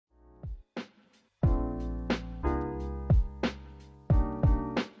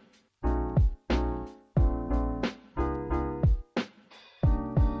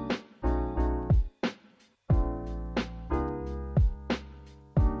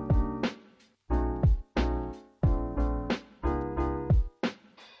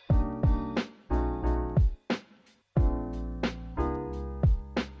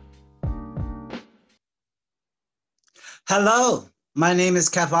Hello, my name is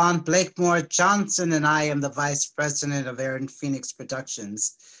Kevon Blakemore Johnson, and I am the Vice President of Errant Phoenix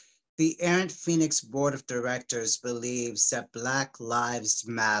Productions. The Errant Phoenix Board of Directors believes that Black Lives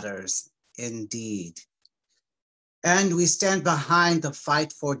Matters indeed. And we stand behind the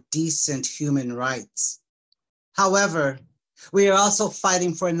fight for decent human rights. However, we are also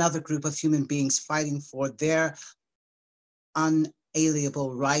fighting for another group of human beings fighting for their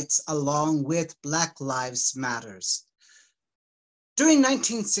unalienable rights along with Black Lives Matters. During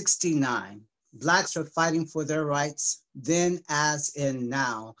 1969, Blacks were fighting for their rights then as in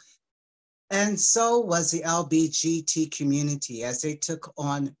now. And so was the LGBT community as they took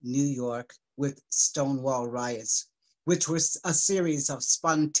on New York with Stonewall riots, which was a series of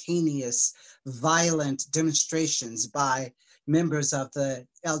spontaneous, violent demonstrations by members of the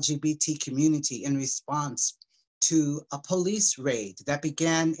LGBT community in response to a police raid that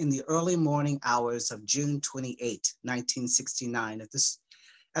began in the early morning hours of June 28, 1969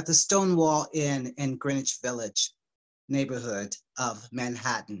 at the Stonewall Inn in Greenwich Village neighborhood of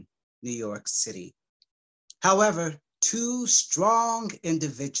Manhattan, New York City. However, two strong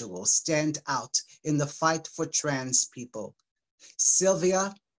individuals stand out in the fight for trans people,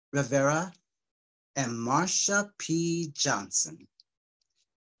 Sylvia Rivera and Marsha P. Johnson.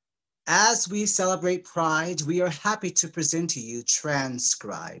 As we celebrate Pride, we are happy to present to you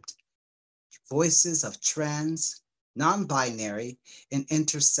Trans-Scribed, voices of trans, non-binary, and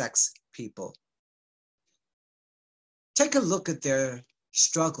intersex people. Take a look at their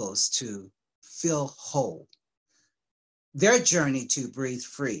struggles to feel whole, their journey to breathe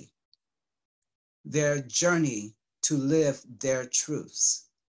free, their journey to live their truths.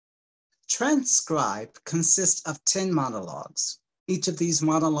 Trans-Scribed consists of 10 monologues. Each of these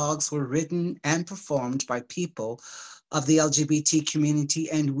monologues were written and performed by people of the LGBT community,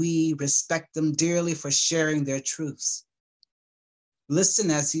 and we respect them dearly for sharing their truths. Listen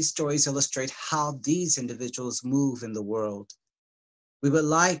as these stories illustrate how these individuals move in the world. We would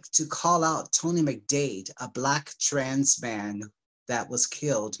like to call out Tony McDade, a Black trans man that was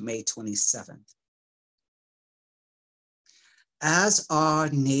killed May 27th. As our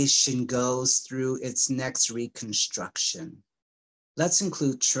nation goes through its next reconstruction, let's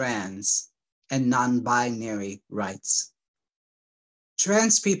include trans and non-binary rights.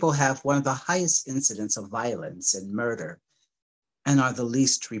 Trans people have one of the highest incidents of violence and murder and are the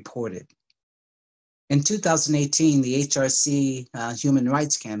least reported. In 2018, the HRC Human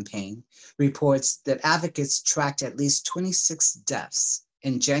Rights Campaign reports that advocates tracked at least 26 deaths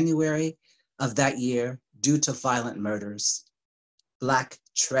in January of that year due to violent murders. Black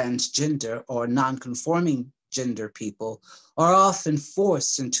transgender or non-conforming gender people are often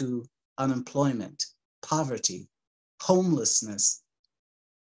forced into unemployment, poverty, homelessness,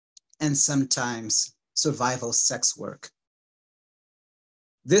 and sometimes survival sex work.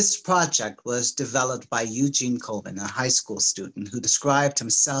 This project was developed by Eugene Coben, a high school student who described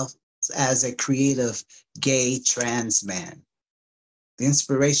himself as a creative gay trans man. The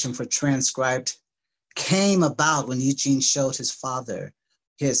inspiration for Trans-Scribed came about when Eugene showed his father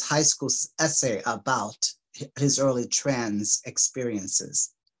his high school essay about his early trans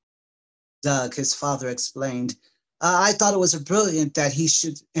experiences. Doug, his father, explained, I thought it was brilliant that he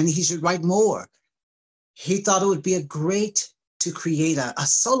should write more. He thought it would be great to create a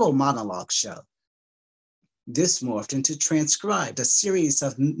solo monologue show. This morphed into Trans-Scribed, a series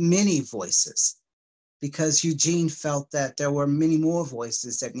of many voices, because Eugene felt that there were many more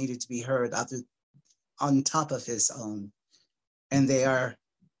voices that needed to be heard on top of his own, and they are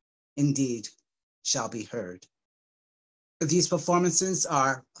indeed shall be heard. These performances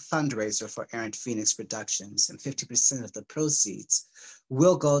are a fundraiser for Errant Phoenix Productions, and 50% of the proceeds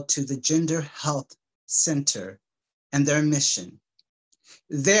will go to the Gender Health Center and their mission.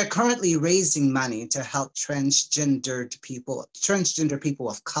 They're currently raising money to help transgender people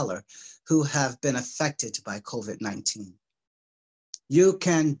of color who have been affected by COVID-19. You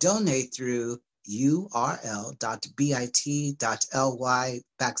can donate through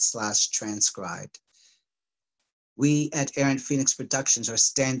url.bit.ly/transcribed. We at Errant Phoenix Productions are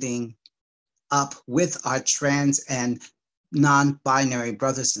standing up with our trans and non-binary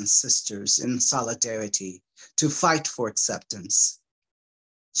brothers and sisters in solidarity to fight for acceptance,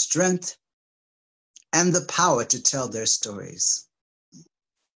 strength, and the power to tell their stories.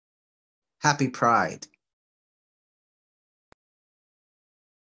 Happy Pride.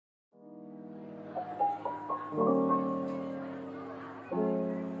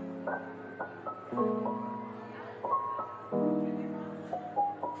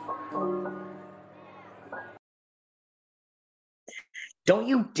 Don't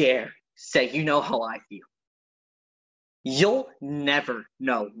you dare say you know how I feel. You'll never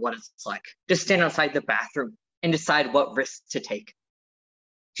know what it's like to stand outside the bathroom and decide what risks to take.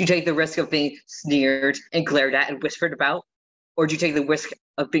 Do you take the risk of being sneered and glared at and whispered about? Or do you take the risk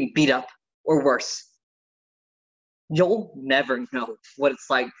of being beat up or worse? You'll never know what it's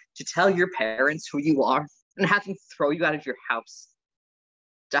like to tell your parents who you are and have them throw you out of your house,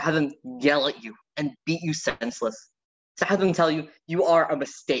 to have them yell at you and beat you senseless, to have them tell you you are a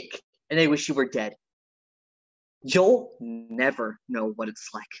mistake and they wish you were dead. You'll never know what it's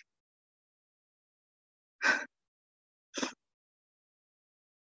like.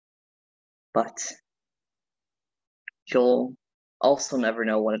 But you'll also never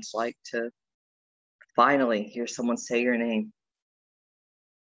know what it's like to finally hear someone say your name.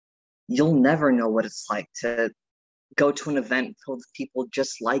 You'll never know what it's like to go to an event filled with people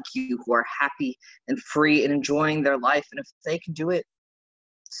just like you who are happy and free and enjoying their life. And if they can do it,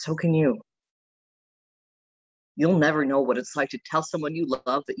 so can you. You'll never know what it's like to tell someone you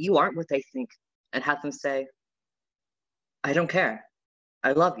love that you aren't what they think and have them say, I don't care.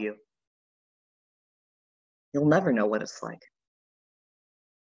 I love you. You'll never know what it's like.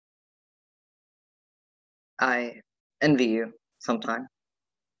 I envy you sometimes,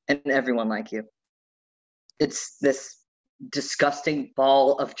 and everyone like you. It's this disgusting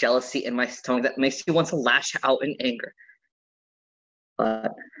ball of jealousy in my stomach that makes me want to lash out in anger.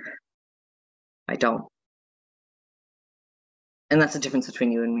 But I don't. And that's the difference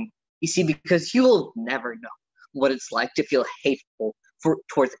between you and me. You see, because you will never know what it's like to feel hateful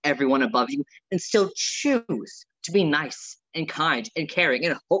towards everyone above you and still choose to be nice and kind and caring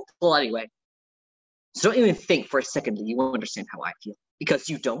and hopeful anyway. So don't even think for a second that you won't understand how I feel, because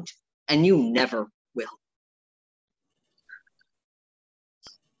you don't, and you never will.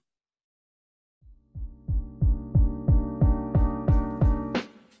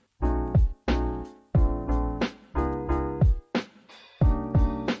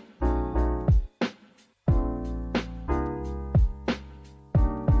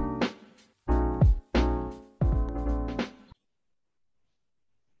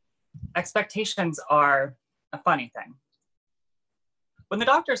 Expectations are a funny thing. When the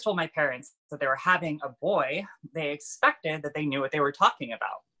doctors told my parents that they were having a boy, they expected that they knew what they were talking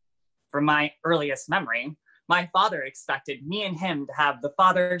about. From my earliest memory, my father expected me and him to have the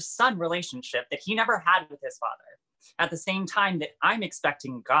father-son relationship that he never had with his father, at the same time that I'm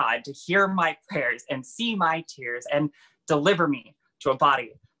expecting God to hear my prayers and see my tears and deliver me to a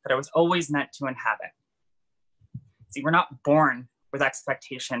body that I was always meant to inhabit. See, we're not born with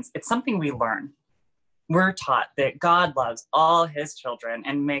expectations. It's something we learn. We're taught that God loves all his children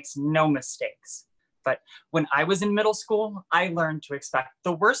and makes no mistakes. But when I was in middle school, I learned to expect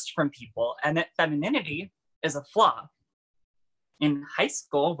the worst from people and that femininity is a flaw. In high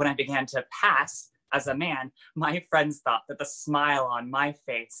school, when I began to pass as a man, my friends thought that the smile on my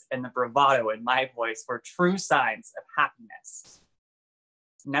face and the bravado in my voice were true signs of happiness.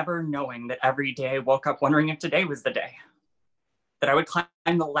 Never knowing that every day I woke up wondering if today was the day. That I would climb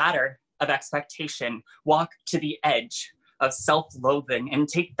the ladder of expectation, walk to the edge of self-loathing, and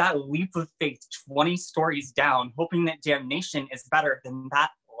take that leap of faith 20 stories down, hoping that damnation is better than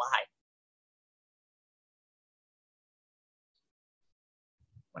that lie.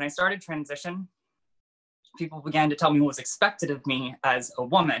 When I started transition, people began to tell me what was expected of me as a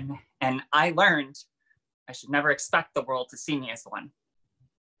woman, and I learned I should never expect the world to see me as one.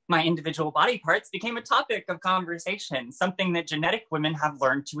 My individual body parts became a topic of conversation, something that genetic women have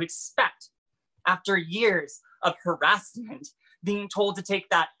learned to expect. After years of harassment, being told to take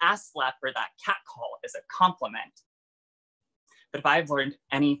that ass slap or that catcall as a compliment. But if I've learned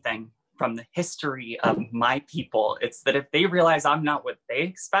anything from the history of my people, it's that if they realize I'm not what they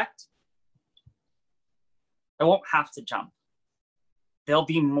expect, I won't have to jump. They'll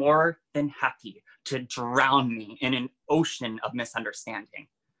be more than happy to drown me in an ocean of misunderstanding.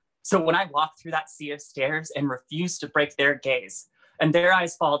 So when I walk through that sea of stairs and refuse to break their gaze, and their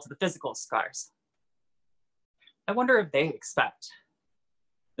eyes fall to the physical scars, I wonder if they expect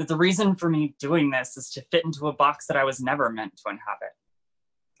that the reason for me doing this is to fit into a box that I was never meant to inhabit,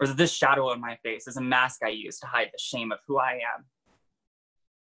 or that this shadow on my face is a mask I use to hide the shame of who I am.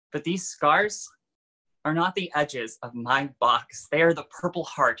 But these scars are not the edges of my box. They are the Purple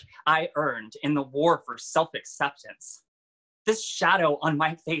Heart I earned in the war for self-acceptance. This shadow on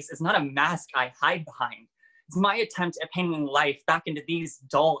my face is not a mask I hide behind. It's my attempt at painting life back into these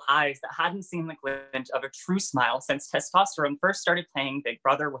dull eyes that hadn't seen the glint of a true smile since testosterone first started playing Big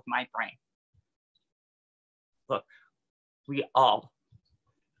Brother with my brain. Look, we all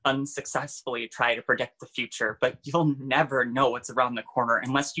unsuccessfully try to predict the future, but you'll never know what's around the corner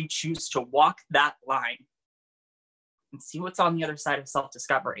unless you choose to walk that line. and see what's on the other side of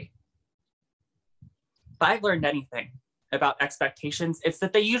self-discovery. If I've learned anything about expectations, it's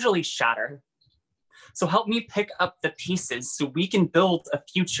that they usually shatter. So help me pick up the pieces so we can build a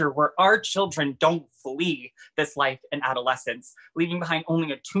future where our children don't flee this life in adolescence, leaving behind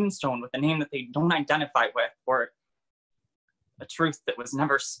only a tombstone with a name that they don't identify with or a truth that was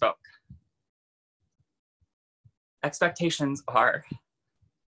never spoke. Expectations are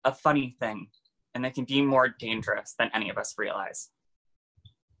a funny thing, and they can be more dangerous than any of us realize.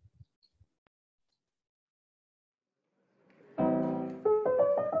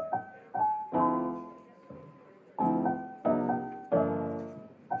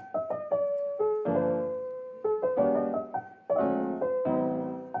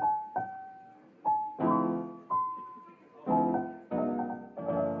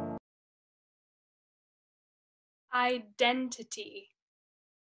 Identity.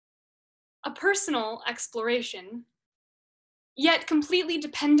 A personal exploration, yet completely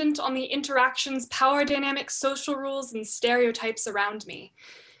dependent on the interactions, power dynamics, social rules, and stereotypes around me.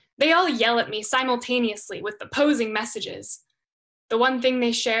 They all yell at me simultaneously with opposing messages. The one thing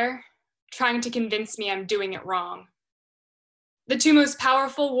they share, trying to convince me I'm doing it wrong. The two most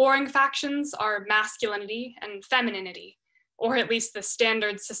powerful warring factions are masculinity and femininity, or at least the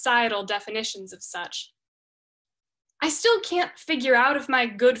standard societal definitions of such. I still can't figure out if my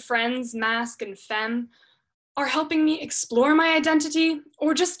good friends, masc and femme, are helping me explore my identity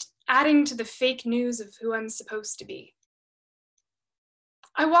or just adding to the fake news of who I'm supposed to be.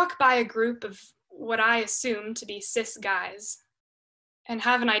 I walk by a group of what I assume to be cis guys and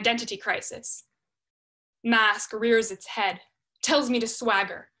have an identity crisis. Masc rears its head, tells me to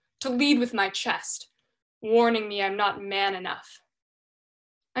swagger, to lead with my chest, warning me I'm not man enough.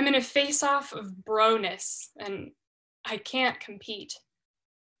 I'm in a face-off of broness and I can't compete.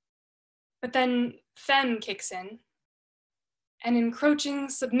 But then femme kicks in, an encroaching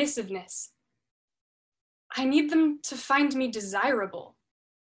submissiveness. I need them to find me desirable,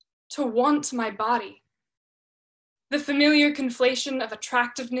 to want my body. The familiar conflation of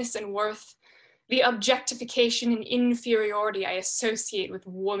attractiveness and worth, the objectification and inferiority I associate with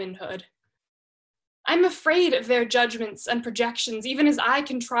womanhood. I'm afraid of their judgments and projections, even as I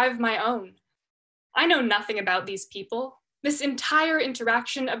contrive my own. I know nothing about these people. This entire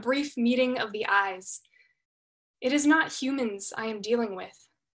interaction, a brief meeting of the eyes. It is not humans I am dealing with,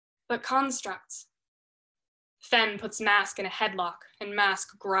 but constructs. Femme puts masc in a headlock, and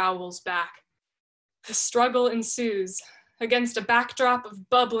masc growls back. The struggle ensues, against a backdrop of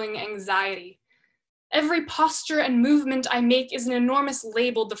bubbling anxiety. Every posture and movement I make is an enormous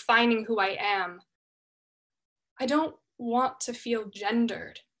label defining who I am. I don't want to feel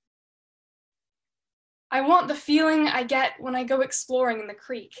gendered. I want the feeling I get when I go exploring in the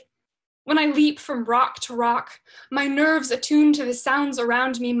creek. When I leap from rock to rock, my nerves attuned to the sounds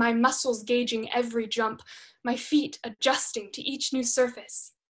around me, my muscles gauging every jump, my feet adjusting to each new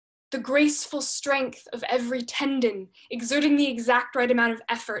surface. The graceful strength of every tendon, exerting the exact right amount of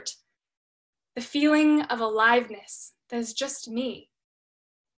effort. The feeling of aliveness that is just me.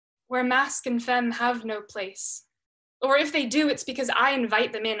 Where masc and femme have no place. Or if they do, it's because I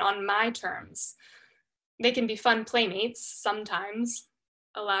invite them in on my terms. They can be fun playmates sometimes,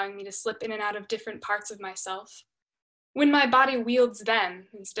 allowing me to slip in and out of different parts of myself. When my body wields them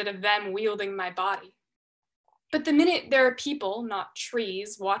instead of them wielding my body. But the minute there are people, not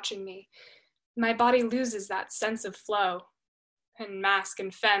trees, watching me, my body loses that sense of flow, and masc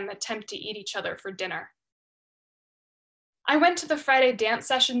and femme attempt to eat each other for dinner. I went to the Friday dance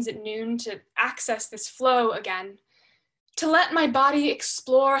sessions at noon to access this flow again, to let my body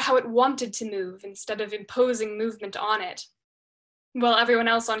explore how it wanted to move instead of imposing movement on it. While everyone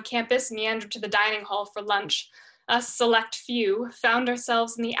else on campus meandered to the dining hall for lunch, us select few found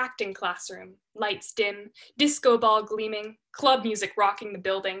ourselves in the acting classroom, lights dim, disco ball gleaming, club music rocking the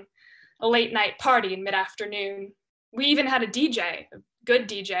building, a late night party in mid-afternoon. We even had a DJ, a good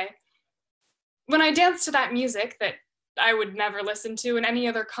DJ. When I danced to that music that I would never listen to in any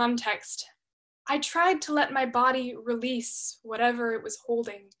other context, I tried to let my body release whatever it was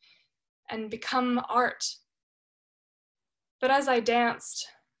holding and become art. But as I danced,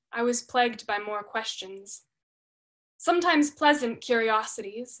 I was plagued by more questions. Sometimes pleasant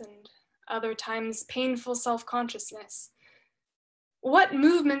curiosities and other times painful self-consciousness. What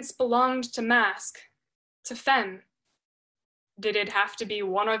movements belonged to masc, to femme? Did it have to be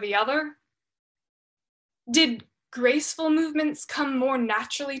one or the other? Did graceful movements come more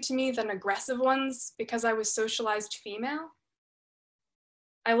naturally to me than aggressive ones because I was socialized female?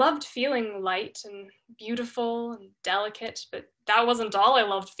 I loved feeling light and beautiful and delicate, but that wasn't all I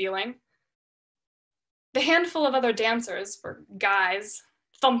loved feeling. The handful of other dancers were guys,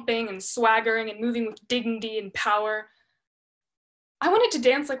 thumping and swaggering and moving with dignity and power. I wanted to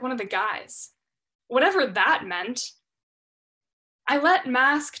dance like one of the guys, whatever that meant. I let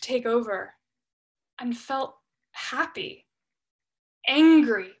mask take over and felt happy,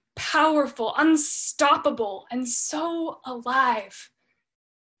 angry, powerful, unstoppable, and so alive.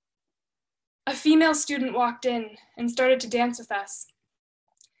 A female student walked in and started to dance with us.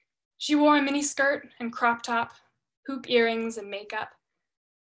 She wore a miniskirt and crop top, hoop earrings and makeup.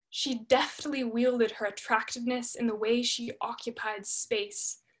 She deftly wielded her attractiveness in the way she occupied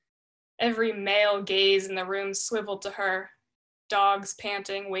space. Every male gaze in the room swiveled to her, dogs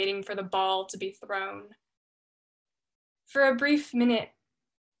panting, waiting for the ball to be thrown. For a brief minute,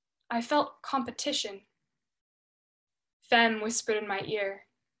 I felt competition. Femme whispered in my ear,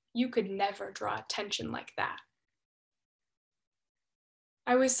 "You could never draw attention like that."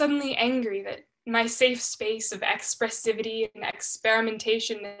 I was suddenly angry that my safe space of expressivity and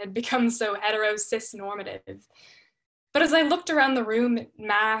experimentation had become so hetero-cis-normative. But as I looked around the room at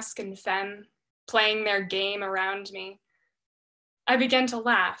mask and femme, playing their game around me, I began to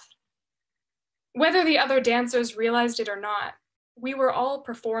laugh. Whether the other dancers realized it or not, we were all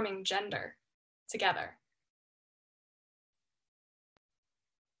performing gender together.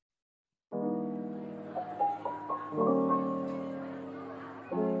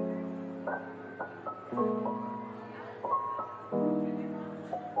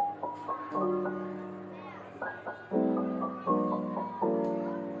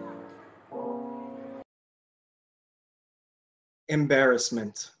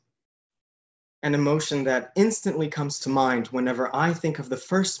 Embarrassment, an emotion that instantly comes to mind whenever I think of the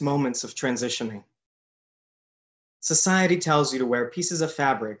first moments of transitioning. Society tells you to wear pieces of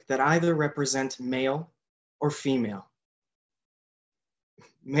fabric that either represent male or female.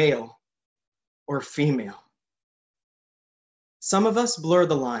 Male or female. Some of us blur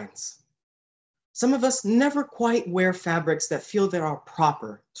the lines. Some of us never quite wear fabrics that feel they are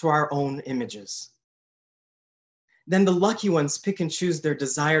proper to our own images. Then the lucky ones pick and choose their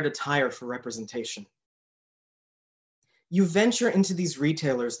desired attire for representation. You venture into these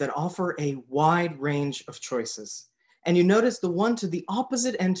retailers that offer a wide range of choices, and you notice the one to the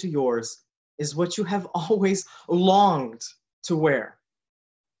opposite end to yours is what you have always longed to wear.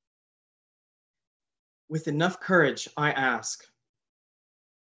 With enough courage, I ask,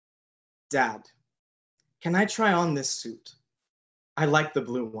 "Dad, can I try on this suit? I like the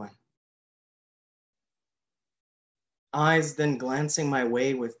blue one." Eyes then glancing my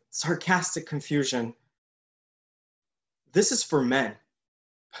way with sarcastic confusion. "This is for men.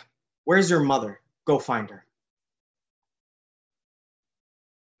 Where's your mother? Go find her."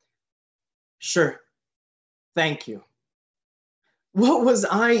 "Sure, thank you." What was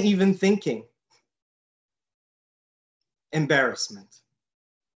I even thinking? Embarrassment.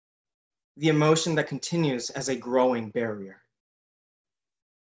 The emotion that continues as a growing barrier.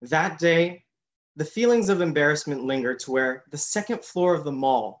 That day, the feelings of embarrassment lingered to where the second floor of the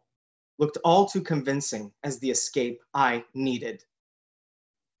mall looked all too convincing as the escape I needed.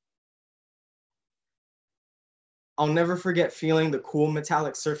 I'll never forget feeling the cool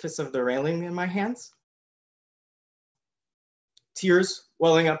metallic surface of the railing in my hands. Tears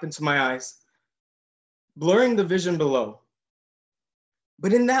welling up into my eyes, blurring the vision below.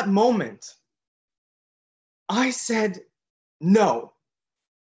 But in that moment, I said, "No.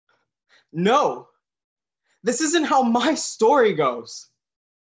 No, this isn't how my story goes."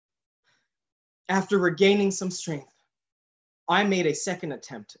 After regaining some strength, I made a second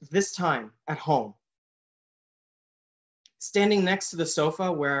attempt, this time at home. Standing next to the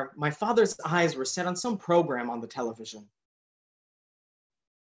sofa where my father's eyes were set on some program on the television.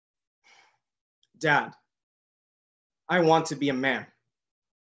 "Dad, I want to be a man."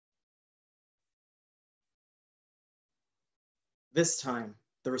 This time,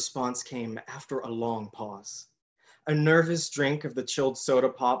 the response came after a long pause. A nervous drink of the chilled soda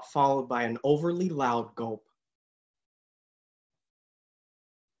pop followed by an overly loud gulp.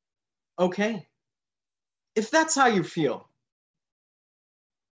 "Okay, if that's how you feel."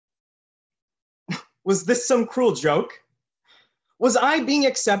 Was this some cruel joke? Was I being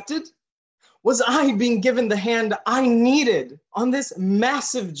accepted? Was I being given the hand I needed on this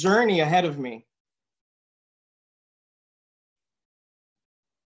massive journey ahead of me?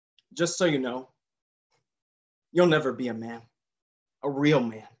 Just so you know, you'll never be a man, a real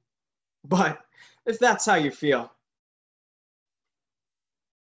man. But if that's how you feel.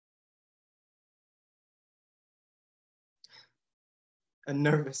 A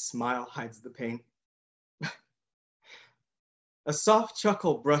nervous smile hides the pain. A soft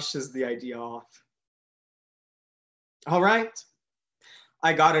chuckle brushes the idea off. All right,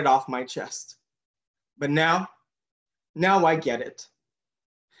 I got it off my chest. But now I get it.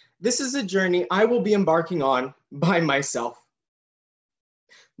 This is a journey I will be embarking on by myself.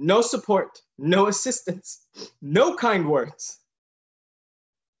 No support, no assistance, no kind words.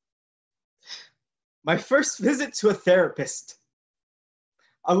 My first visit to a therapist,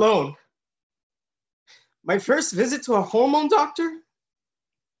 alone. My first visit to a hormone doctor,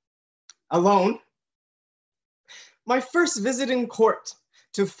 alone. My first visit in court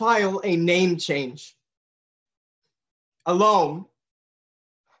to file a name change, alone.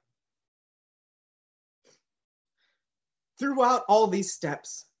 Throughout all these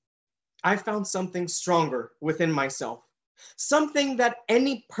steps, I found something stronger within myself, something that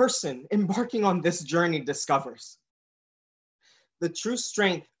any person embarking on this journey discovers. The true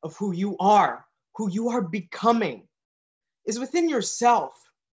strength of who you are becoming, is within yourself.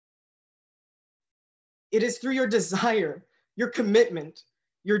 It is through your desire, your commitment,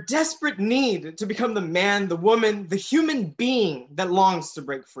 your desperate need to become the man, the woman, the human being that longs to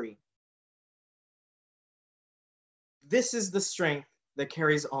break free. This is the strength that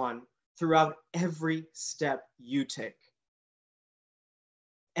carries on throughout every step you take.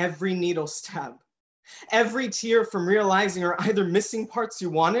 Every needle stab, every tear from realizing you're either missing parts you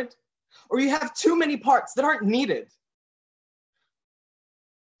wanted, or you have too many parts that aren't needed.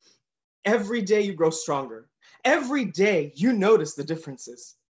 Every day you grow stronger. Every day you notice the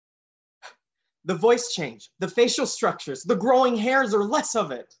differences. The voice change, the facial structures, the growing hairs, or less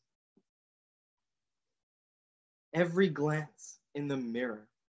of it. Every glance in the mirror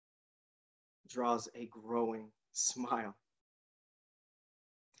draws a growing smile.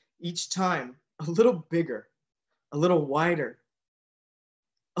 Each time, a little bigger, a little wider,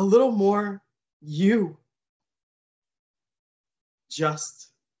 a little more you. Just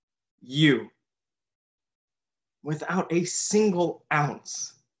you. Without a single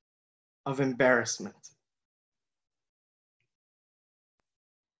ounce of embarrassment.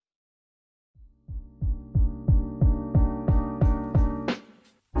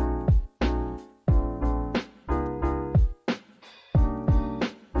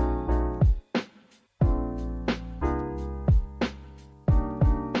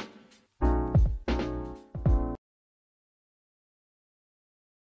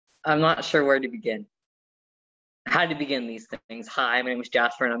 I'm not sure where to begin. How to begin these things. Hi, my name is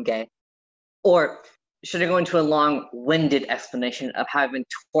Jasper and I'm gay. Or should I go into a long-winded explanation of how I've been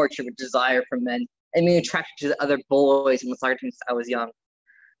tortured with desire for men and being attracted to other boys and massaged since I was young?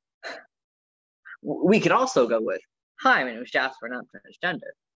 We could also go with, hi, my name is Jasper and I'm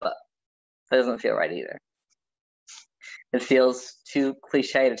transgender, but that doesn't feel right either. It feels too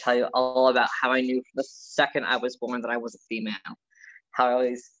cliche to tell you all about how I knew from the second I was born that I was a female, how I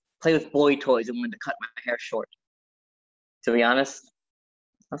always played with boy toys and wanted to cut my hair short. To be honest,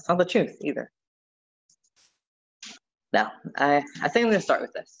 that's not the truth either. Now, I think I'm going to start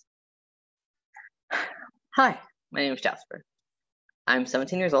with this. Hi, my name is Jasper. I'm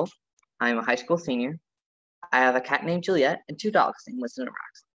 17 years old. I'm a high school senior. I have a cat named Juliet and 2 dogs named Winston and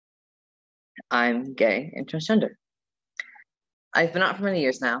Rox. I'm gay and transgender. I've been out for many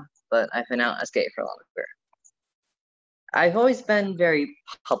years now, but I've been out as gay for longer. I've always been very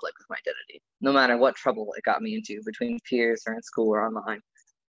public with my identity, no matter what trouble it got me into between peers or in school or online.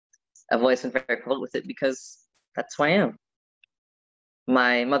 I've always been very public with it because that's who I am.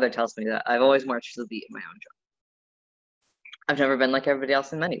 My mother tells me that I've always marched to the beat of my own drum. I've never been like everybody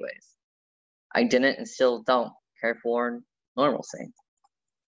else in many ways. I didn't and still don't care for normalcy.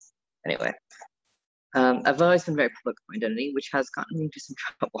 Anyway, I've always been very public with my identity, which has gotten me into some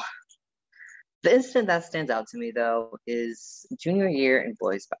trouble. The incident that stands out to me, though, is junior year in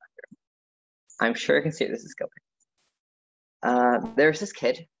boys' bathroom. I'm sure I can see where this is going. There's this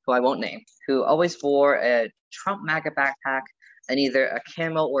kid, who I won't name, who always wore a Trump MAGA backpack and either a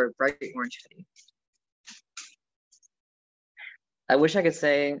camo or a bright orange hoodie. I wish I could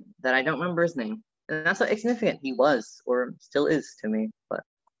say that I don't remember his name, and that's how insignificant he was, or still is to me, but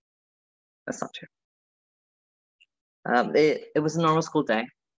that's not true. It was a normal school day,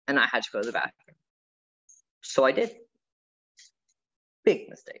 and I had to go to the bathroom. So I did. Big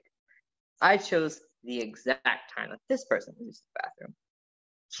mistake. I chose the exact time that this person was using the bathroom.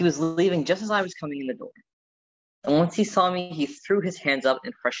 He was leaving just as I was coming in the door. And once he saw me, he threw his hands up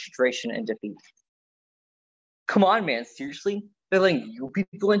in frustration and defeat. Come on, man, seriously? They're letting you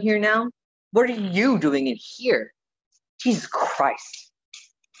people in here now? What are you doing in here? Jesus Christ.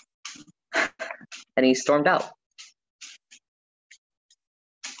 And he stormed out.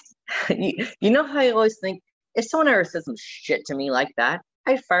 You know how I always think, if someone ever says some shit to me like that,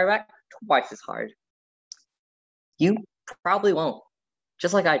 I'd fire back twice as hard. You probably won't,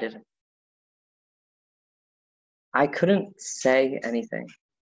 just like I didn't. I couldn't say anything.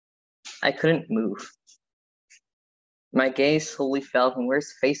 I couldn't move. My gaze slowly fell from where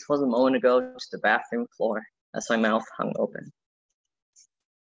his face was a moment ago to the bathroom floor as my mouth hung open.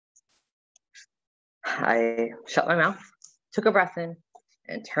 I shut my mouth, took a breath in,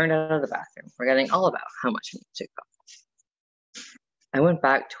 and turned out of the bathroom, forgetting all about how much I needed to go. I went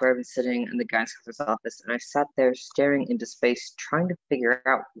back to where I was sitting in the guidance counselor's office, and I sat there staring into space, trying to figure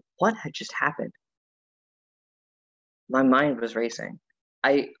out what had just happened. My mind was racing.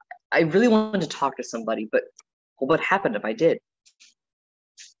 I really wanted to talk to somebody, but what happened if I did?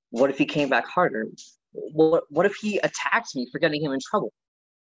 What if he came back harder? What if he attacked me for getting him in trouble?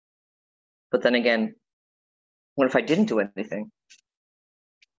 But then again, what if I didn't do anything?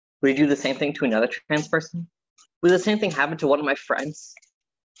 Would he do the same thing to another trans person? Would the same thing happen to one of my friends?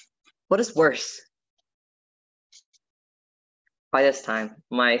 What is worse? By this time,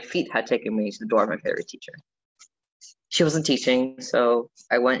 my feet had taken me to the door of my favorite teacher. She wasn't teaching, so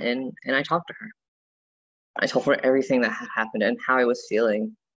I went in and I talked to her. I told her everything that had happened and how I was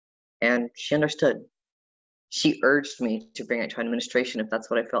feeling, and she understood. She urged me to bring it to administration if that's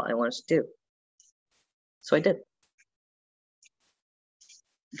what I felt I wanted to do. So I did.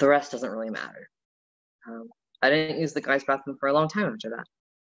 The rest doesn't really matter. I didn't use the guys' bathroom for a long time after that.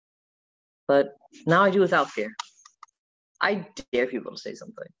 But now I do without fear. I dare people to say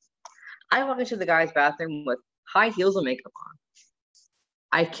something. I walk into the guys' bathroom with high heels and makeup on.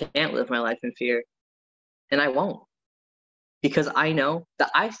 I can't live my life in fear, and I won't. Because I know that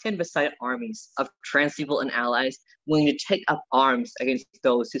I stand beside armies of trans people and allies willing to take up arms against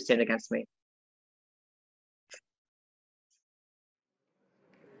those who stand against me.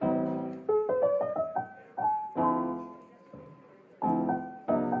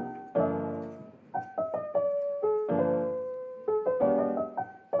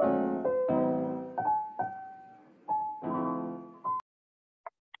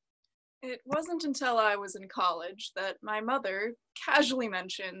 It wasn't until I was in college that my mother casually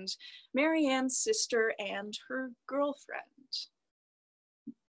mentioned Mary Ann's sister and her girlfriend.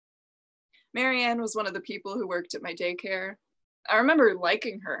 Mary Ann was one of the people who worked at my daycare. I remember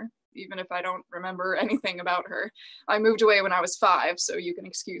liking her, even if I don't remember anything about her. I moved away when I was 5, so you can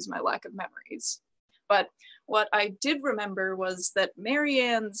excuse my lack of memories. But what I did remember was that Mary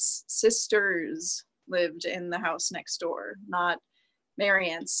Ann's sisters lived in the house next door, not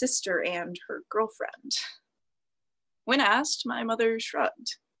Mary Ann's sister and her girlfriend. When asked, my mother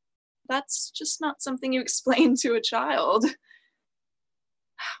shrugged. That's just not something you explain to a child.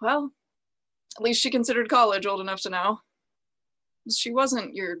 Well, at least she considered college old enough to know. She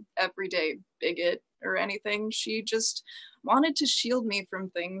wasn't your everyday bigot or anything. She just wanted to shield me from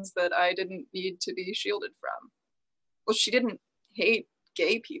things that I didn't need to be shielded from. Well, she didn't hate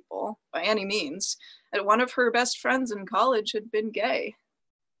gay people by any means. And one of her best friends in college had been gay.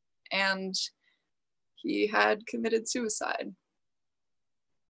 And he had committed suicide.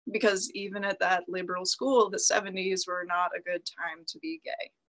 Because even at that liberal school, the 70s were not a good time to be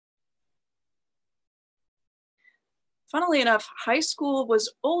gay. Funnily enough, high school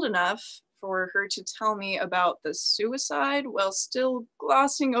was old enough for her to tell me about the suicide while still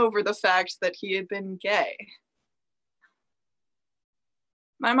glossing over the fact that he had been gay.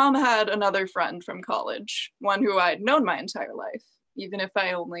 My mom had another friend from college, one who I'd known my entire life, even if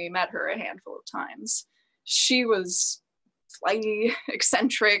I only met her a handful of times. She was flighty,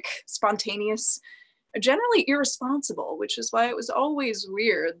 eccentric, spontaneous, generally irresponsible, which is why it was always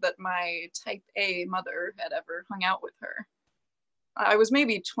weird that my type A mother had ever hung out with her. I was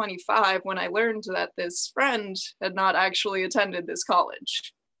maybe 25 when I learned that this friend had not actually attended this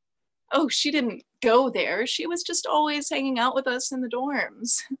college. Oh, she didn't go there. She was just always hanging out with us in the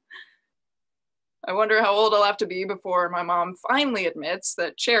dorms. I wonder how old I'll have to be before my mom finally admits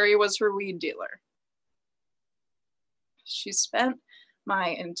that Cherry was her weed dealer. She spent my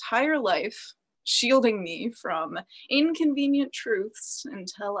entire life shielding me from inconvenient truths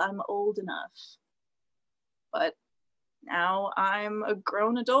until I'm old enough. But now I'm a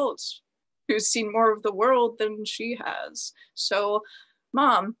grown adult who's seen more of the world than she has. So,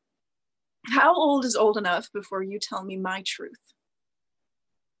 Mom, how old is old enough before you tell me my truth?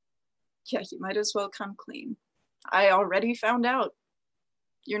 Yeah, you might as well come clean. I already found out.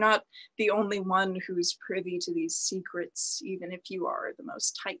 You're not the only one who's privy to these secrets, even if you are the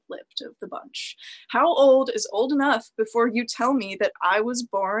most tight-lipped of the bunch. How old is old enough before you tell me that I was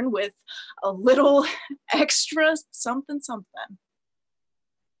born with a little extra something something?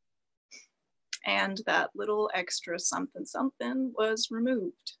 And that little extra something something was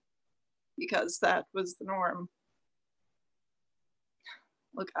removed because that was the norm.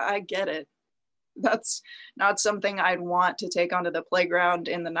 Look, I get it. That's not something I'd want to take onto the playground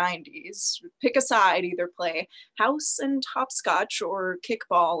in the 90s. Pick a side, either play house and hopscotch or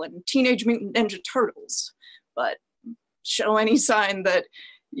kickball and Teenage Mutant Ninja Turtles. But show any sign that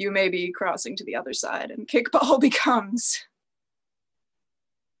you may be crossing to the other side and kickball becomes,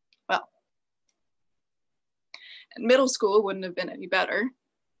 well, and middle school wouldn't have been any better.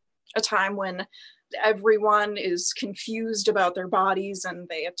 A time when everyone is confused about their bodies and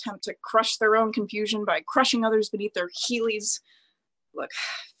they attempt to crush their own confusion by crushing others beneath their heelys. Look,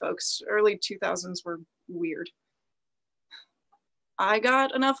 folks, early 2000s were weird. I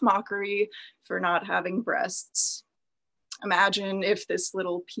got enough mockery for not having breasts. Imagine if this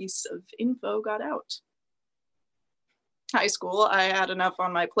little piece of info got out. High school, I had enough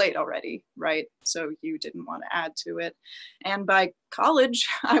on my plate already, right? So you didn't want to add to it. And by college,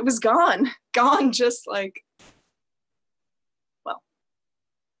 I was gone just like, well,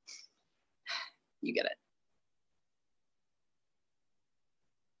 you get it.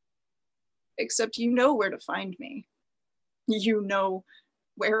 Except you know where to find me. You know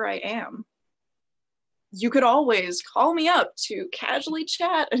where I am. You could always call me up to casually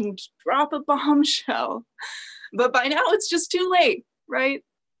chat and drop a bombshell. But by now it's just too late, right?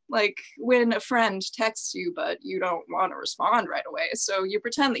 Like when a friend texts you, but you don't want to respond right away, so you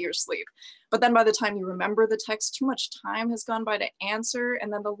pretend that you're asleep. But then by the time you remember the text, too much time has gone by to answer,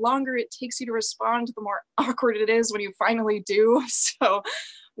 and then the longer it takes you to respond, the more awkward it is when you finally do. So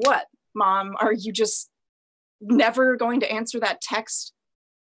what, Mom? Are you just never going to answer that text?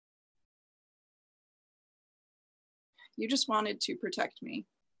 You just wanted to protect me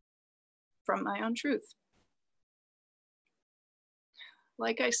from my own truth.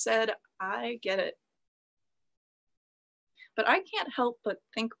 Like I said, I get it. But I can't help but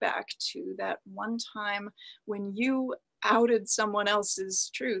think back to that one time when you outed someone else's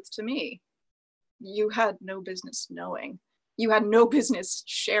truth to me. You had no business knowing. You had no business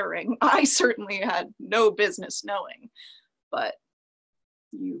sharing. I certainly had no business knowing. But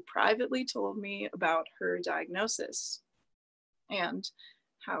you privately told me about her diagnosis and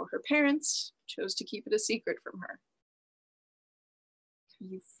how her parents chose to keep it a secret from her.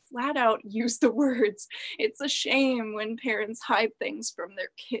 You flat out use the words, "It's a shame when parents hide things from their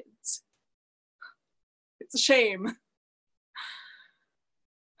kids." It's a shame.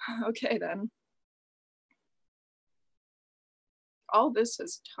 Okay then. All this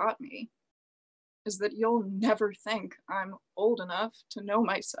has taught me is that you'll never think I'm old enough to know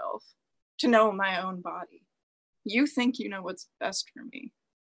myself, to know my own body. You think you know what's best for me.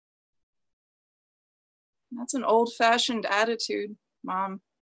 That's an old-fashioned attitude, Mom.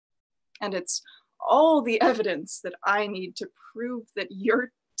 And it's all the evidence that I need to prove that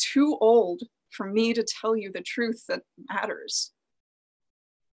you're too old for me to tell you the truth that matters.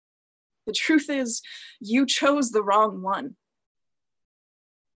 The truth is, you chose the wrong one.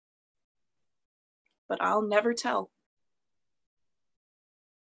 But I'll never tell.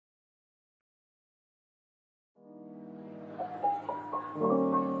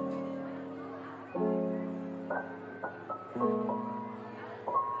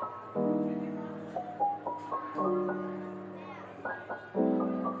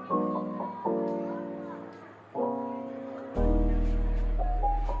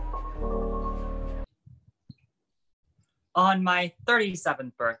 On my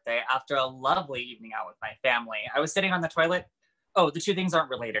 37th birthday, after a lovely evening out with my family, I was sitting on the toilet. Oh, the two things aren't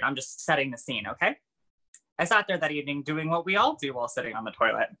related. I'm just setting the scene, okay? I sat there that evening doing what we all do while sitting on the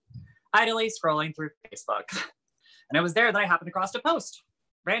toilet, idly scrolling through Facebook. And it was there that I happened across a post,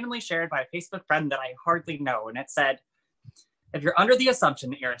 randomly shared by a Facebook friend that I hardly know. And it said, if you're under the assumption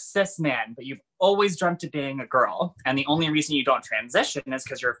that you're a cis man, but you've always dreamt of being a girl, and the only reason you don't transition is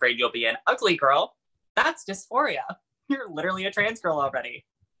because you're afraid you'll be an ugly girl, that's dysphoria. You're literally a trans girl already.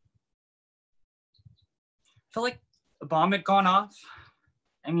 I feel like a bomb had gone off.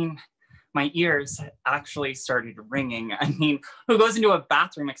 I mean, my ears actually started ringing. I mean, who goes into a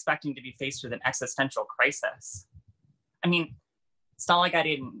bathroom expecting to be faced with an existential crisis? I mean, it's not like I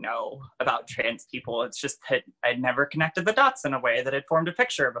didn't know about trans people. It's just that I'd never connected the dots in a way that had formed a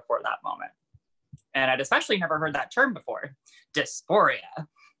picture before that moment. And I'd especially never heard that term before, dysphoria.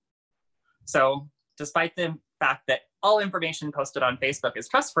 So despite the fact that all information posted on Facebook is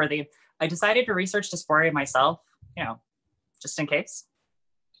trustworthy, I decided to research dysphoria myself, just in case.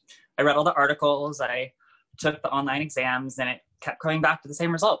 I read all the articles, I took the online exams, and it kept coming back to the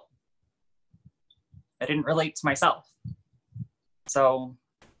same result. I didn't relate to myself. So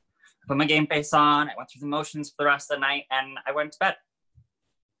I put my game face on, I went through the motions for the rest of the night, and I went to bed,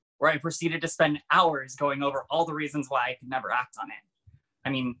 where I proceeded to spend hours going over all the reasons why I could never act on it. I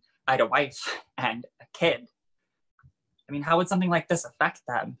mean, I had a wife and a kid. I mean, how would something like this affect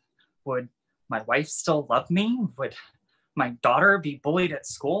them? Would my wife still love me? Would my daughter be bullied at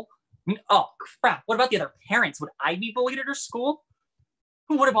school? I mean, oh crap, what about the other parents? Would I be bullied at her school?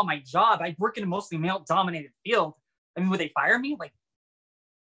 What about my job? I work in a mostly male-dominated field. I mean, would they fire me? Like,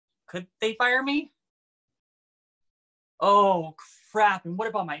 could they fire me? Oh crap, and what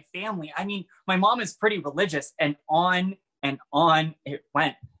about my family? I mean, my mom is pretty religious, and on it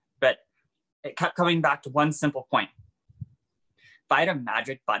went. But it kept coming back to one simple point. If I had a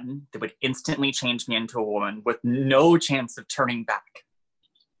magic button that would instantly change me into a woman with no chance of turning back,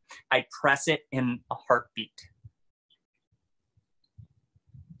 I'd press it in a heartbeat.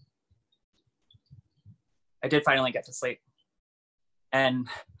 I did finally get to sleep. And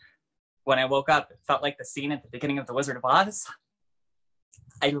when I woke up, it felt like the scene at the beginning of The Wizard of Oz.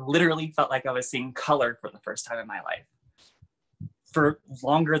 I literally felt like I was seeing color for the first time in my life. For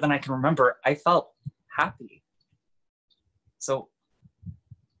longer than I can remember, I felt happy. So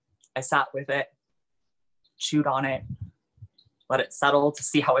I sat with it, chewed on it, let it settle to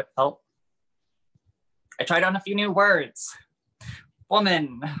see how it felt. I tried on a few new words.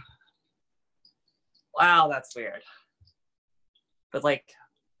 Woman. Wow, that's weird. But like,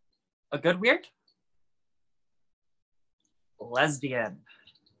 a good weird? Lesbian.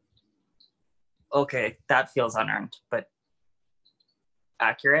 Okay, that feels unearned, but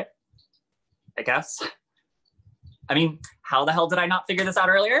accurate, I guess. I mean, how the hell did I not figure this out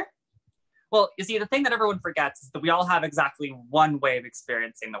earlier? Well, you see, the thing that everyone forgets is that we all have exactly one way of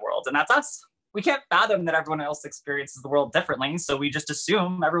experiencing the world, and that's us. We can't fathom that everyone else experiences the world differently, so we just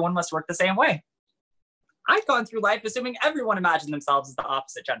assume everyone must work the same way. I've gone through life assuming everyone imagined themselves as the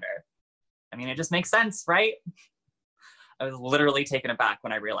opposite gender. I mean, it just makes sense, right? I was literally taken aback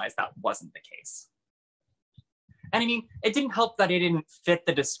when I realized that wasn't the case. And I mean, it didn't help that it didn't fit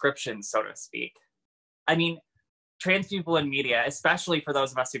the description, so to speak. I mean, trans people in media, especially for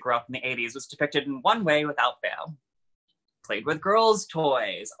those of us who grew up in the 80s, was depicted in one way without fail. Played with girls'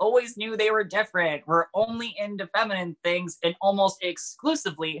 toys, always knew they were different, were only into feminine things, and almost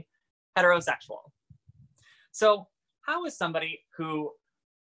exclusively heterosexual. So how is somebody who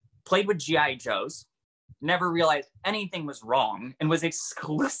played with G.I. Joes, never realized anything was wrong, and was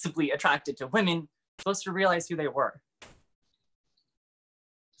exclusively attracted to women, supposed to realize who they were?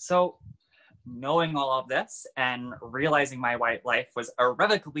 So knowing all of this and realizing my white life was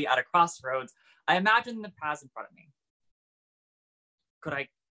irrevocably at a crossroads, I imagined the paths in front of me. Could I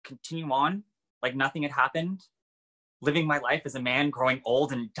continue on like nothing had happened, living my life as a man growing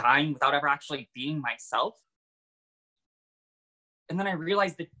old and dying without ever actually being myself? And then I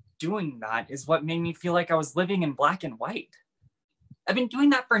realized that doing that is what made me feel like I was living in black and white. I've been doing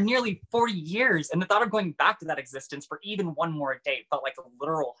that for nearly 40 years, and the thought of going back to that existence for even one more day felt like a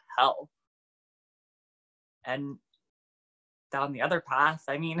literal hell. And down the other path,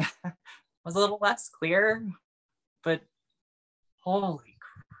 I mean, was a little less clear, but holy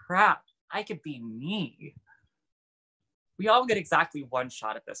crap, I could be me. We all get exactly one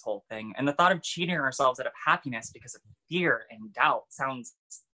shot at this whole thing, and the thought of cheating ourselves out of happiness because of fear and doubt sounds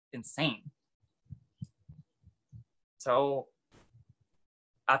insane. So,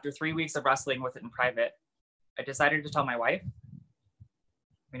 after 3 weeks of wrestling with it in private, I decided to tell my wife.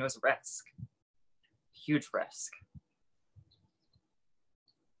 I mean, it was a risk. Huge risk.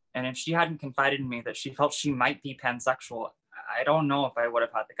 And if she hadn't confided in me that she felt she might be pansexual, I don't know if I would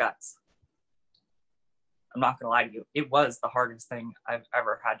have had the guts. I'm not gonna lie to you, it was the hardest thing I've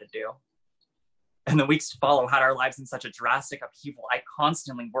ever had to do. And the weeks to follow had our lives in such a drastic upheaval, I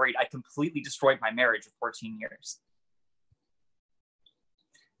constantly worried I completely destroyed my marriage of 14 years.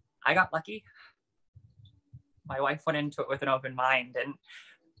 I got lucky. My wife went into it with an open mind, and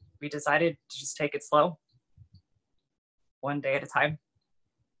we decided to just take it slow. One day at a time.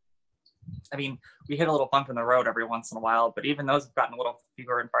 I mean, we hit a little bump in the road every once in a while, but even those have gotten a little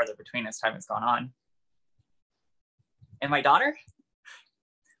fewer and farther between as time has gone on. And my daughter?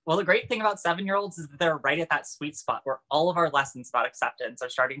 Well, the great thing about 7-year-olds is that they're right at that sweet spot where all of our lessons about acceptance are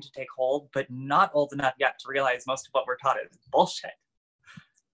starting to take hold, but not old enough yet to realize most of what we're taught is bullshit.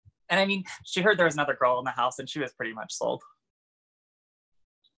 And I mean, she heard there was another girl in the house and she was pretty much sold.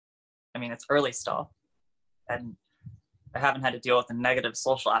 I mean, it's early still, and I haven't had to deal with the negative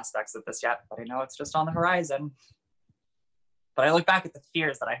social aspects of this yet, but I know it's just on the horizon. But I look back at the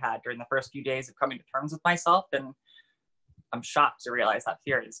fears that I had during the first few days of coming to terms with myself, and I'm shocked to realize that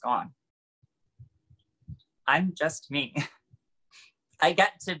fear is gone. I'm just me. I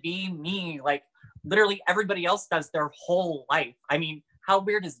get to be me like literally everybody else does their whole life. I mean, how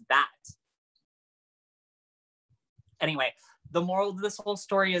weird is that? Anyway, the moral of this whole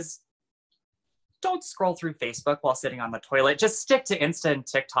story is don't scroll through Facebook while sitting on the toilet. Just stick to Insta and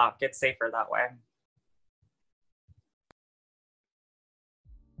TikTok. It's safer that way.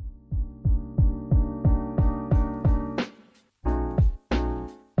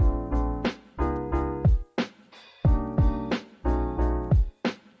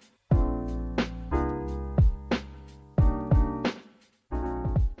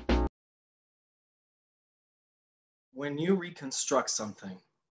 When you reconstruct something,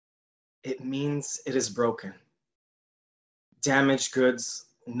 it means it is broken. Damaged goods,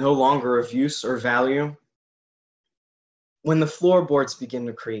 no longer of use or value. When the floorboards begin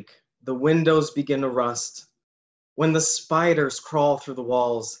to creak, the windows begin to rust, when the spiders crawl through the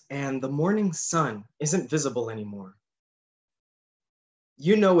walls and the morning sun isn't visible anymore,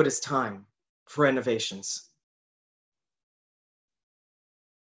 you know it is time for renovations.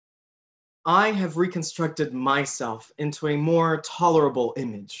 I have reconstructed myself into a more tolerable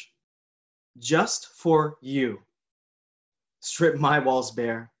image, just for you. Strip my walls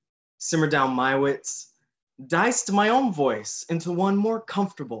bare, simmer down my wits, diced my own voice into one more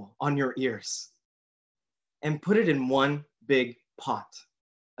comfortable on your ears, and put it in one big pot,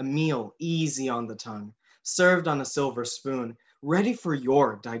 a meal easy on the tongue, served on a silver spoon, ready for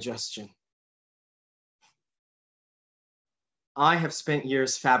your digestion. I have spent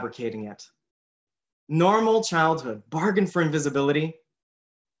years fabricating it. Normal childhood, bargain for invisibility.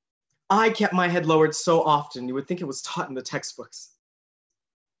 I kept my head lowered so often you would think it was taught in the textbooks.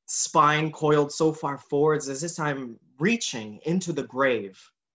 Spine coiled so far forwards as if I'm reaching into the grave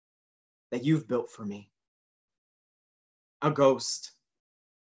that you've built for me. A ghost,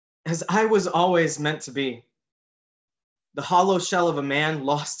 as I was always meant to be. The hollow shell of a man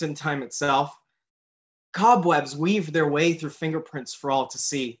lost in time itself. Cobwebs weave their way through fingerprints for all to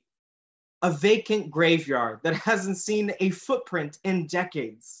see. A vacant graveyard that hasn't seen a footprint in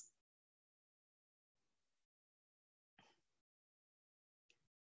decades.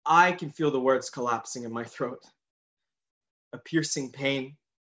 I can feel the words collapsing in my throat. A piercing pain.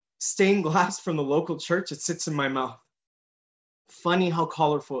 Stained glass from the local church, it sits in my mouth. Funny how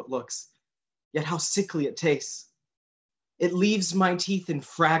colorful it looks, yet how sickly it tastes. It leaves my teeth in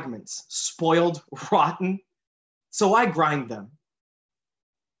fragments, spoiled, rotten, so I grind them.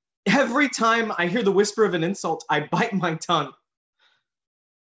 Every time I hear the whisper of an insult, I bite my tongue.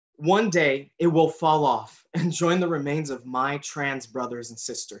 One day, it will fall off and join the remains of my trans brothers and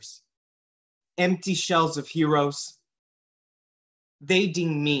sisters. Empty shells of heroes. They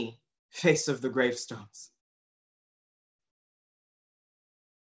deem me face of the gravestones.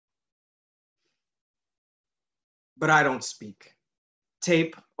 But I don't speak.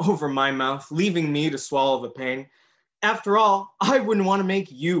 Tape over my mouth, leaving me to swallow the pain. After all, I wouldn't want to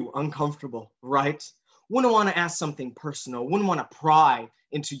make you uncomfortable, right? Wouldn't want to ask something personal, wouldn't want to pry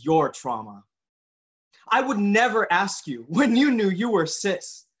into your trauma. I would never ask you when you knew you were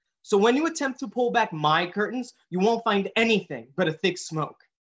cis. So when you attempt to pull back my curtains, you won't find anything but a thick smoke.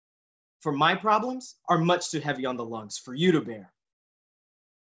 For my problems are much too heavy on the lungs for you to bear.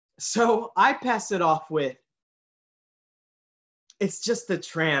 So I pass it off with, it's just the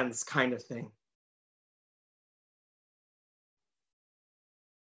trans kind of thing.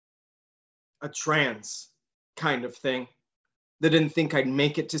 A trans kind of thing. That didn't think I'd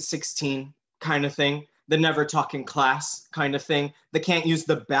make it to 16 kind of thing. The never talk in class kind of thing. The can't use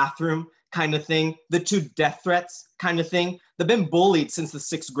the bathroom kind of thing. The 2 death threats kind of thing. The been bullied since the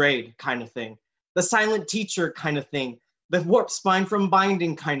 6th grade kind of thing. The silent teacher kind of thing. The warped spine from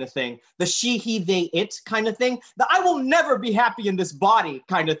binding kind of thing. The she, he, they, it kind of thing. The I will never be happy in this body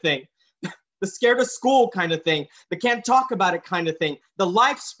kind of thing. The scared of school kind of thing, the can't talk about it kind of thing, the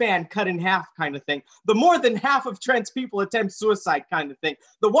lifespan cut in half kind of thing, the more than half of trans people attempt suicide kind of thing,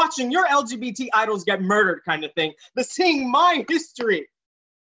 the watching your LGBT idols get murdered kind of thing, the seeing my history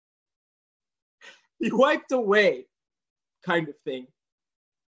be wiped away kind of thing.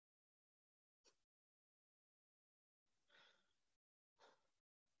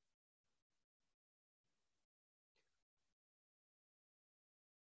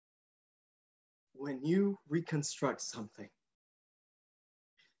 When you reconstruct something,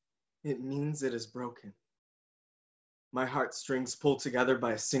 it means it is broken. My heartstrings pulled together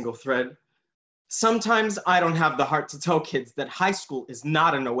by a single thread. Sometimes I don't have the heart to tell kids that high school is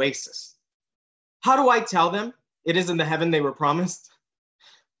not an oasis. How do I tell them it isn't the heaven they were promised?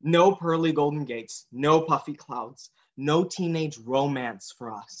 No pearly golden gates, no puffy clouds, no teenage romance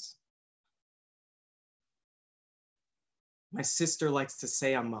for us. My sister likes to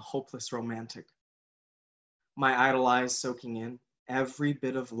say I'm a hopeless romantic. My idle eyes soaking in every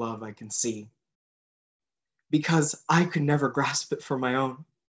bit of love I can see. because I could never grasp it for my own,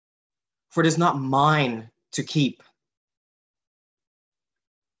 for it is not mine to keep.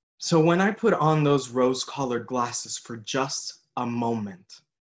 So when I put on those rose-colored glasses for just a moment,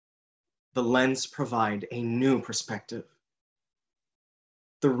 the lens provide a new perspective.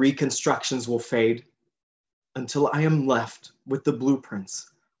 The reconstructions will fade until I am left with the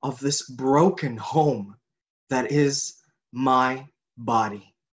blueprints of this broken home that is my body.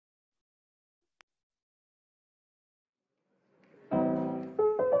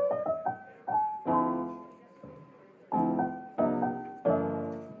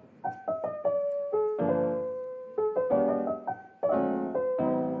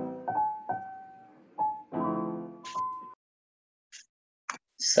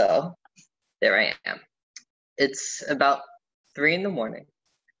 So there I am. It's about 3 in the morning.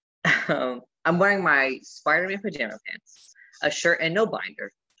 I'm wearing my Spider-Man pajama pants, a shirt and no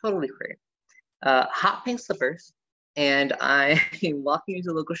binder, totally queer, hot pink slippers, and I'm walking into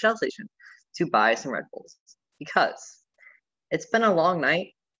the local Shell station to buy some Red Bulls because it's been a long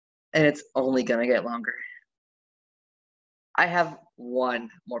night and it's only gonna get longer. I have one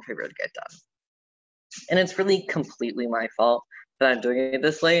more paper to get done, and it's really completely my fault that I'm doing it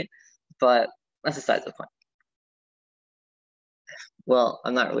this late, but that's besides the point. Well,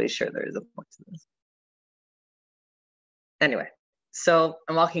 I'm not really sure there is a point to this. Anyway, so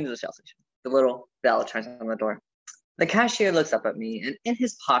I'm walking to the Shell station. The little bell chimes on the door. The cashier looks up at me, and in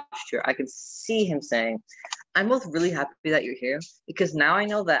his posture, I can see him saying, I'm both really happy that you're here, because now I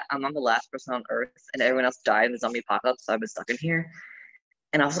know that I'm not the last person on Earth, and everyone else died in the zombie apocalypse, so I've been stuck in here.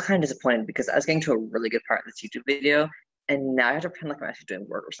 And I'm also kind of disappointed, because I was getting to a really good part of this YouTube video, and now I have to pretend like I'm actually doing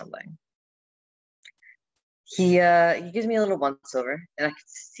work or something. He gives me a little once-over, and I can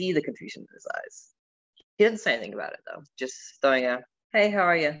see the confusion in his eyes. He doesn't say anything about it, though, just throwing a, hey, how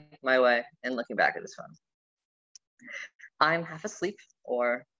are you, my way, and looking back at his phone. I'm half asleep,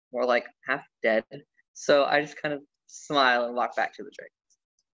 or more like half dead, so I just kind of smile and walk back to the drink.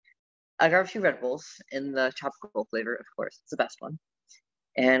 I grab a few Red Bulls in the tropical flavor, of course, it's the best one,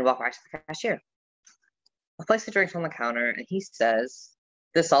 and walk back to the cashier. I place the drinks on the counter, and he says,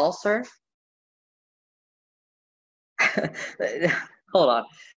 this all, sir? Hold on.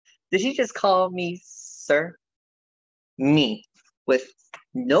 Did he just call me sir? Me, with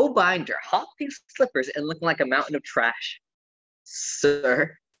no binder, hot pink slippers, and looking like a mountain of trash.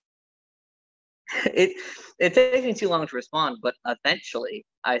 Sir. It takes me too long to respond, but eventually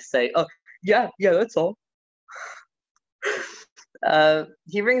I say, oh, yeah, that's all.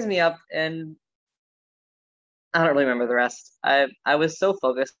 He rings me up, and I don't really remember the rest. I was so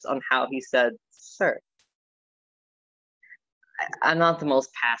focused on how he said, sir. I'm not the most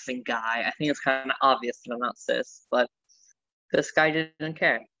passing guy. I think it's kind of obvious that I'm not cis, but this guy didn't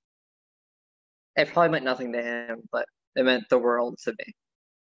care. It probably meant nothing to him, but it meant the world to me.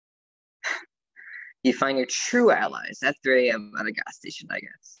 You find your true allies at 3 a.m. at a gas station, I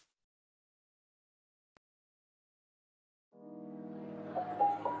guess.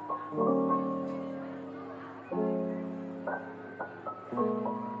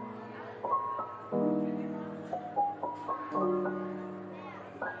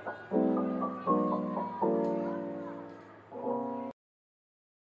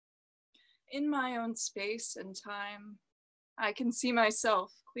 In my own space and time, I can see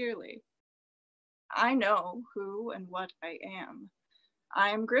myself clearly. I know who and what I am. I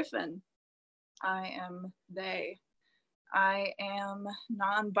am Griffin. I am they. I am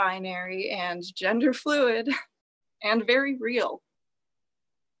non-binary and gender fluid and very real.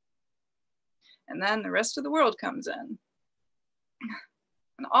 And then the rest of the world comes in.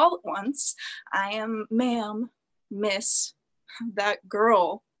 And all at once, I am ma'am, miss, that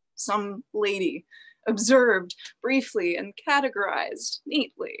girl, some lady, observed briefly and categorized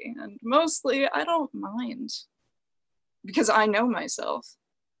neatly, and mostly I don't mind, because I know myself.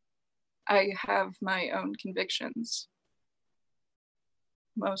 I have my own convictions,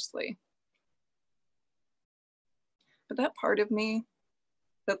 mostly. But that part of me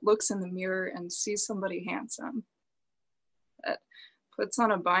that looks in the mirror and sees somebody handsome, that puts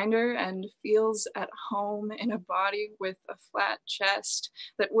on a binder and feels at home in a body with a flat chest,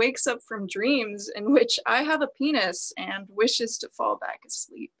 that wakes up from dreams in which I have a penis and wishes to fall back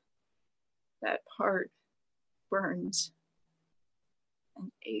asleep. That part burns and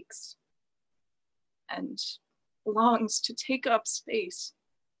aches and longs to take up space.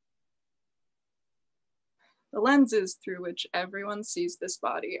 The lenses through which everyone sees this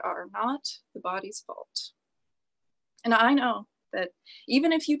body are not the body's fault. And I know that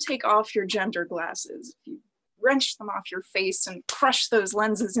even if you take off your gender glasses, if you wrench them off your face and crush those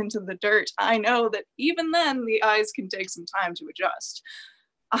lenses into the dirt, I know that even then the eyes can take some time to adjust.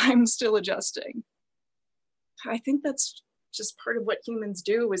 I'm still adjusting. I think that's just part of what humans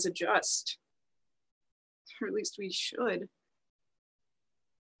do, is adjust. Or at least we should.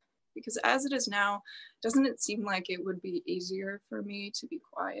 Because as it is now, doesn't it seem like it would be easier for me to be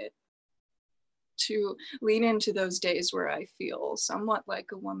quiet? To lean into those days where I feel somewhat like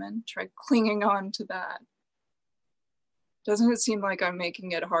a woman, try clinging on to that. Doesn't it seem like I'm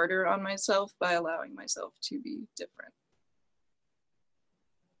making it harder on myself by allowing myself to be different?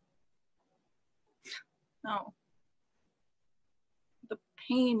 No. The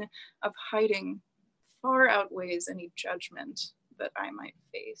pain of hiding far outweighs any judgment that I might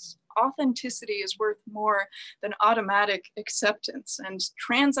face. Authenticity is worth more than automatic acceptance, and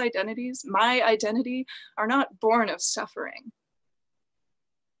trans identities, my identity, are not born of suffering.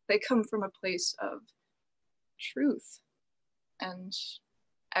 They come from a place of truth and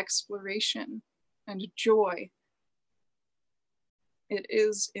exploration and joy. It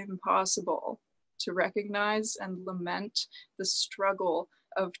is impossible to recognize and lament the struggle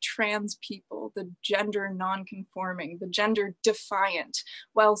of trans people, the gender non-conforming, the gender defiant,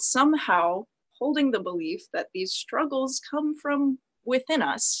 while somehow holding the belief that these struggles come from within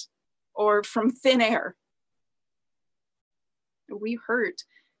us or from thin air. We hurt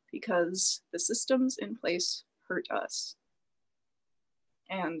because the systems in place hurt us.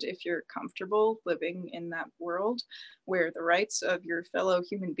 And if you're comfortable living in that world where the rights of your fellow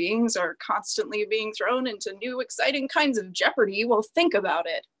human beings are constantly being thrown into new exciting kinds of jeopardy, well, think about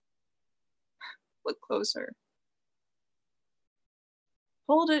it. Look closer.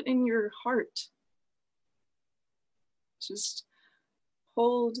 Hold it in your heart. Just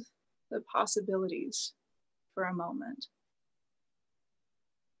hold the possibilities for a moment.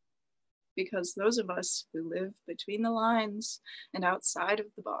 Because those of us who live between the lines and outside of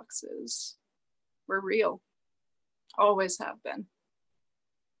the boxes, we're real, always have been.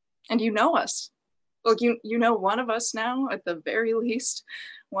 And you know us. Well, you know one of us now, at the very least,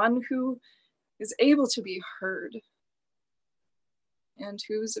 one who is able to be heard and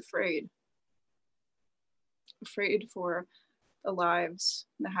who's afraid. Afraid for the lives,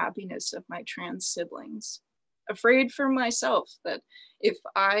 the happiness of my trans siblings. Afraid for myself that if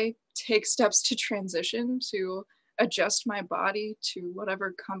I take steps to transition, to adjust my body to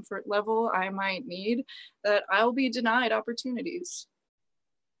whatever comfort level I might need, that I'll be denied opportunities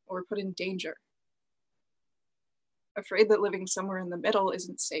or put in danger. Afraid that living somewhere in the middle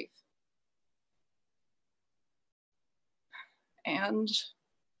isn't safe. And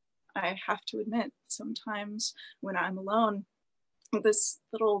I have to admit, sometimes when I'm alone, this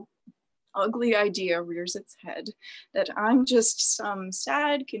little ugly idea rears its head that I'm just some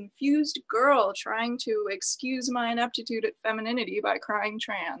sad, confused girl trying to excuse my ineptitude at femininity by crying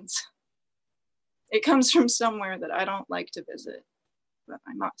trans. It comes from somewhere that I don't like to visit, but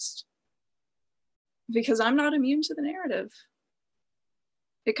I must. Because I'm not immune to the narrative.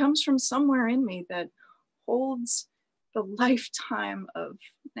 It comes from somewhere in me that holds the lifetime of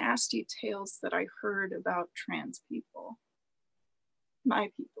nasty tales that I heard about trans people, my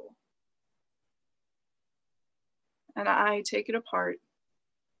people. And I take it apart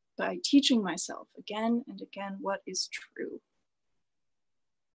by teaching myself again and again what is true.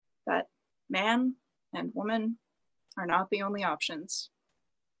 That man and woman are not the only options.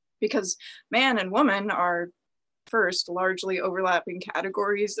 Because man and woman are, first, largely overlapping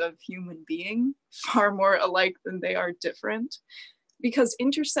categories of human being, far more alike than they are different. Because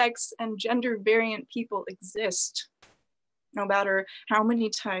intersex and gender variant people exist, no matter how many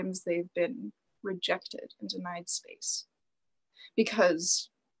times they've been rejected and denied space.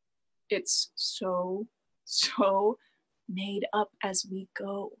 Because it's so made up as we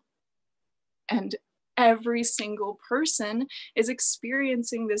go. And every single person is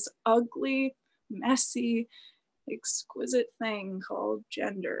experiencing this ugly, messy, exquisite thing called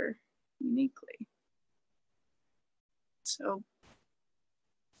gender uniquely. So,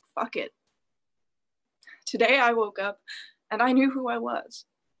 fuck it. Today I woke up and I knew who I was.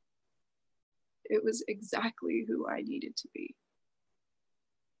 It was exactly who I needed to be.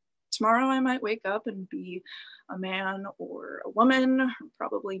 Tomorrow I might wake up and be a man or a woman, or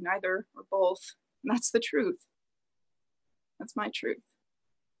probably neither or both. And that's the truth. That's my truth.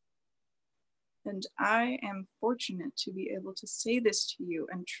 And I am fortunate to be able to say this to you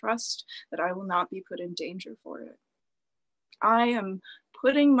and trust that I will not be put in danger for it. I am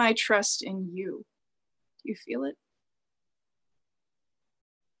putting my trust in you. Do you feel it?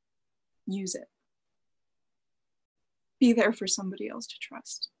 Use it. Be there for somebody else to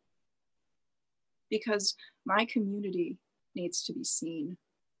trust. Because My community needs to be seen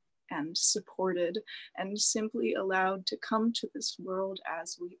and supported and simply allowed to come to this world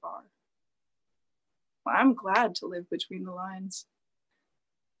as we are. I'm glad to live between the lines.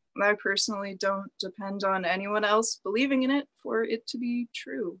 I personally don't depend on anyone else believing in it for it to be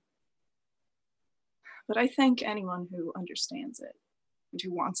true. But I thank anyone who understands it and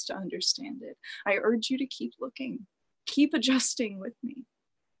who wants to understand it. I urge you to keep looking, keep adjusting with me.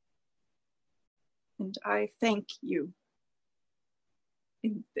 And I thank you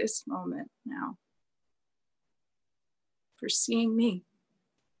in this moment now for seeing me